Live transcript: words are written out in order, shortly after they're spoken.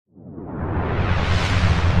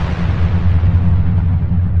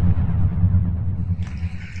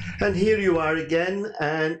And here you are again,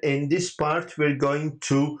 and in this part we're going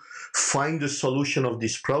to find the solution of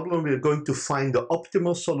this problem. We're going to find the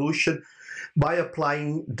optimal solution by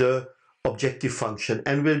applying the objective function,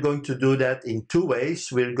 and we're going to do that in two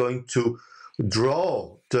ways. We're going to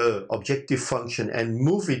draw the objective function and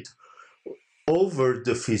move it over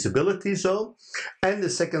the feasibility zone, and the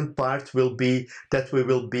second part will be that we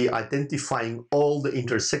will be identifying all the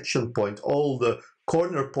intersection points, all the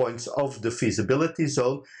corner points of the feasibility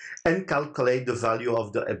zone, and calculate the value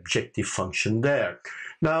of the objective function there.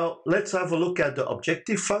 Now let's have a look at the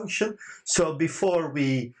objective function. So before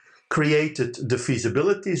we created the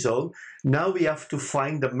feasibility zone, now we have to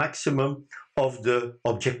find the maximum of the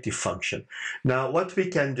objective function. Now what we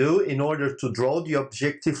can do in order to draw the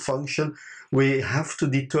objective function, we have to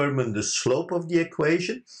determine the slope of the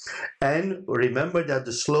equation, and remember that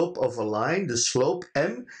the slope of a line, the slope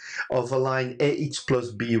m of a line ax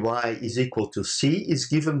plus by is equal to c, is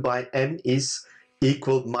given by m is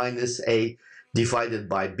equal minus a divided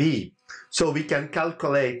by b. So we can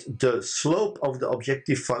calculate the slope of the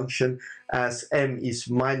objective function as m is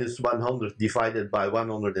minus 100 divided by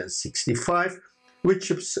 165,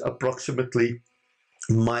 which is approximately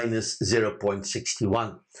minus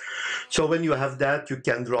 0.61. So when you have that, you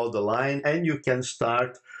can draw the line and you can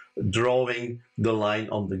start drawing the line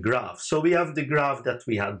on the graph. So we have the graph that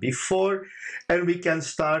we had before, and we can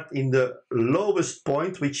start in the lowest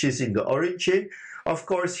point, which is in the origin. Of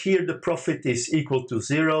course, here the profit is equal to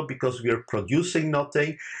 0 because we are producing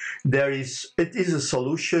nothing. It is a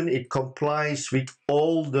solution, it complies with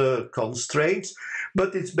all the constraints,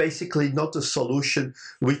 but it's basically not a solution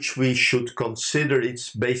which we should consider.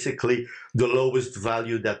 It's basically the lowest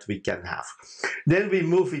value that we can have. Then we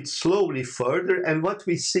move it slowly further, and what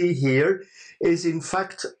we see here is in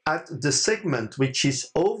fact at the segment which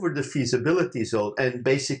is over the feasibility zone and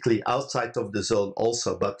basically outside of the zone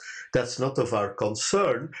also, but that's not of our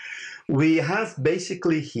concern. We have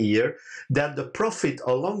basically here that the profit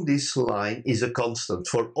along this line is a constant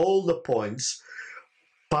for all the points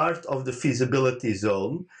part of the feasibility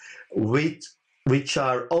zone which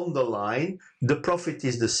are on the line. The profit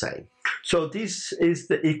is the same. So this is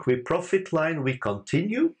the equi-profit line. We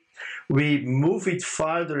continue. We move it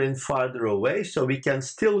farther and farther away, so we can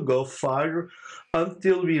still go farther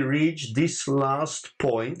until we reach this last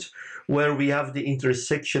point where we have the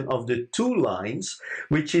intersection of the two lines,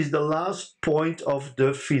 which is the last point of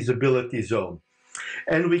the feasibility zone.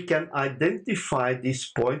 And we can identify this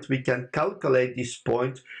point, we can calculate this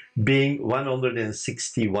point being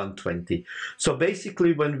 160.120. So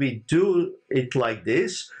basically when we do it like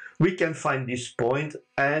this, we can find this point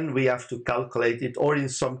and we have to calculate it, or in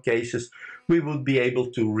some cases we would be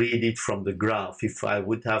able to read it from the graph. If I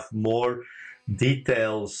would have more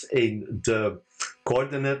details in the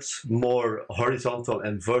coordinates, more horizontal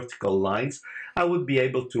and vertical lines, I would be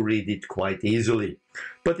able to read it quite easily,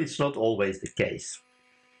 but it's not always the case.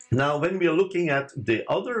 Now when we are looking at the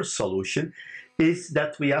other solution, is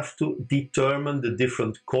that we have to determine the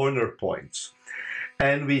different corner points.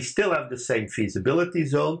 And we still have the same feasibility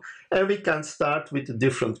zone, and we can start with the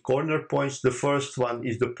different corner points. The first one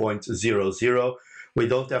is the point 0, 0. We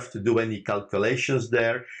don't have to do any calculations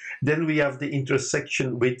there. Then we have the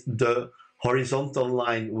intersection with the horizontal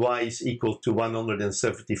line y is equal to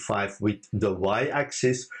 175 with the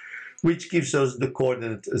y-axis, which gives us the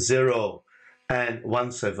coordinate 0 and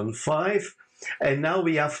 175. And now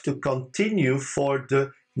we have to continue for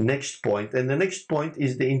the next point. And the next point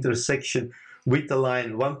is the intersection with the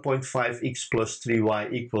line 1.5x plus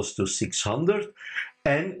 3y equals to 600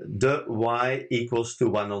 and the y equals to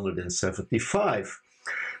 175.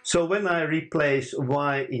 So when I replace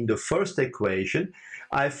y in the first equation,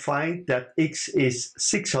 I find that x is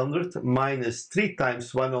 600 minus 3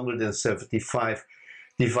 times 175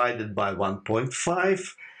 divided by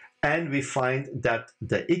 1.5, and we find that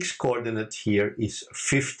the x coordinate here is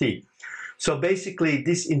 50. So basically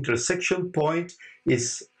this intersection point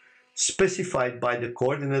is specified by the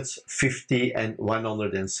coordinates 50 and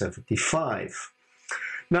 175.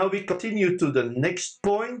 Now we continue to the next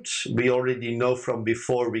point. We already know from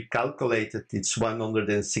before we calculated it's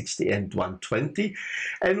 160 and 120,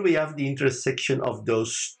 and we have the intersection of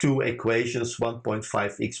those two equations,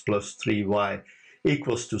 1.5x plus 3y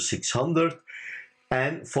equals to 600,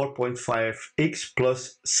 and 4.5x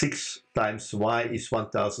plus 6 times y is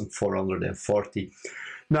 1440.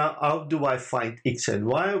 Now, how do I find x and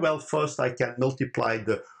y? Well, first I can multiply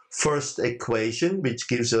the first equation, which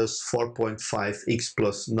gives us 4.5x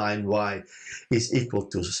plus 9y is equal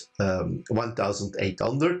to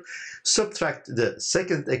 1800. Subtract the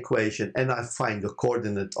second equation and I find the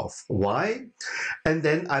coordinate of y. And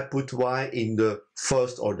then I put y in the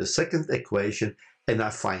first or the second equation and I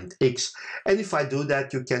find x. And if I do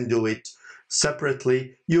that, you can do it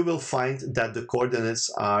separately. You will find that the coordinates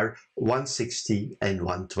are 160 and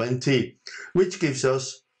 120, which gives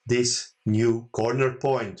us this new corner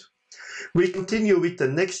point. We continue with the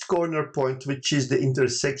next corner point, which is the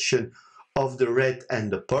intersection of the red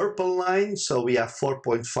and the purple line. So we have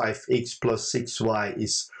 4.5x plus 6y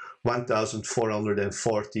is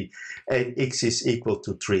 1440 and x is equal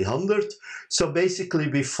to 300. So basically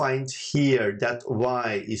we find here that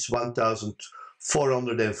y is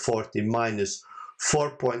 1440 minus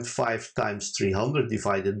 4.5 times 300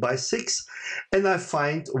 divided by 6, and I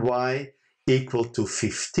find y equal to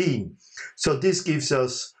 15. So this gives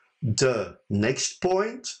us the next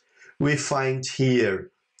point. We find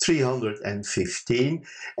here 315,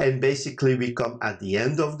 and basically we come at the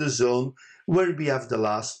end of the zone where we have the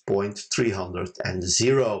last point 300.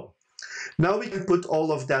 Now we can put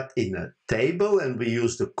all of that in a table and we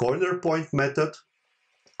use the corner point method.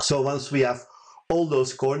 So once we have all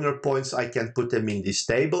those corner points, I can put them in this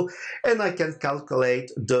table and I can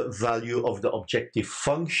calculate the value of the objective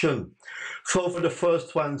function. So for the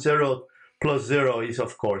first one, 0 plus 0 is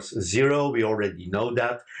of course 0, we already know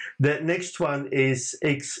that. The next one is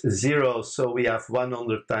x0, so we have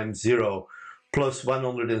 100 times 0 plus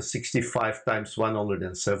 165 times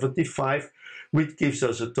 175, which gives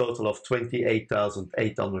us a total of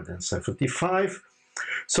 28,875.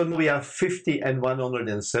 So now we have 50 and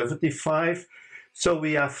 175. So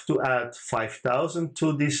we have to add 5,000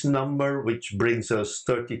 to this number, which brings us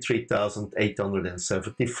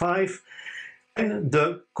 33,875. And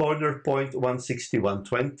the corner point 160,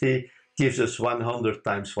 120 gives us 100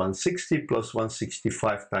 times 160 plus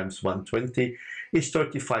 165 times 120 is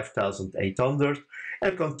 35,800.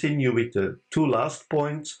 And continue with the two last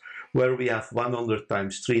points, where we have 100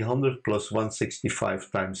 times 300 plus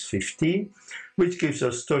 165 times 15, which gives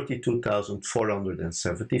us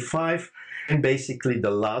 32,475. And basically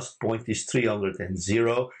the last point is 300.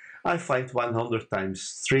 I find 100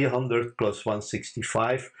 times 300 plus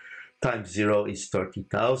 165 times 0 is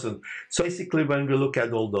 30,000. So basically when we look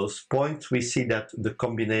at all those points, we see that the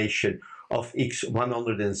combination of x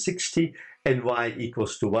 160 and y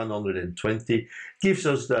equals to 120 gives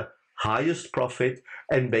us the highest profit,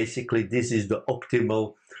 and basically this is the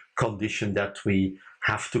optimal condition that we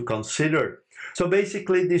have to consider. So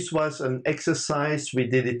basically this was an exercise. We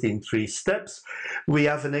did it in 3 steps. We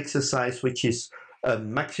have an exercise which is a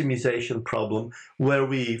maximization problem, where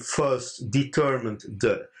we first determined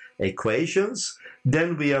the equations,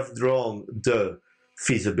 then we have drawn the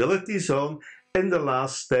feasibility zone, and the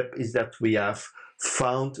last step is that we have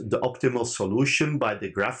found the optimal solution by the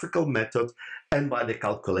graphical method and by the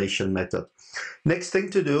calculation method. Next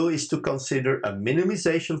thing to do is to consider a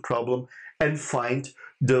minimization problem and find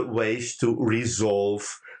the ways to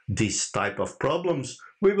resolve this type of problems.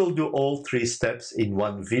 We will do all 3 steps in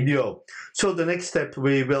one video. So the next step,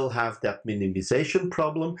 we will have that minimization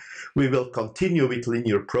problem. We will continue with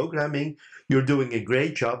linear programming. You're doing a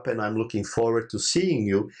great job and I'm looking forward to seeing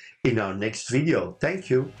you in our next video.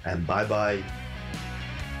 Thank you and bye-bye.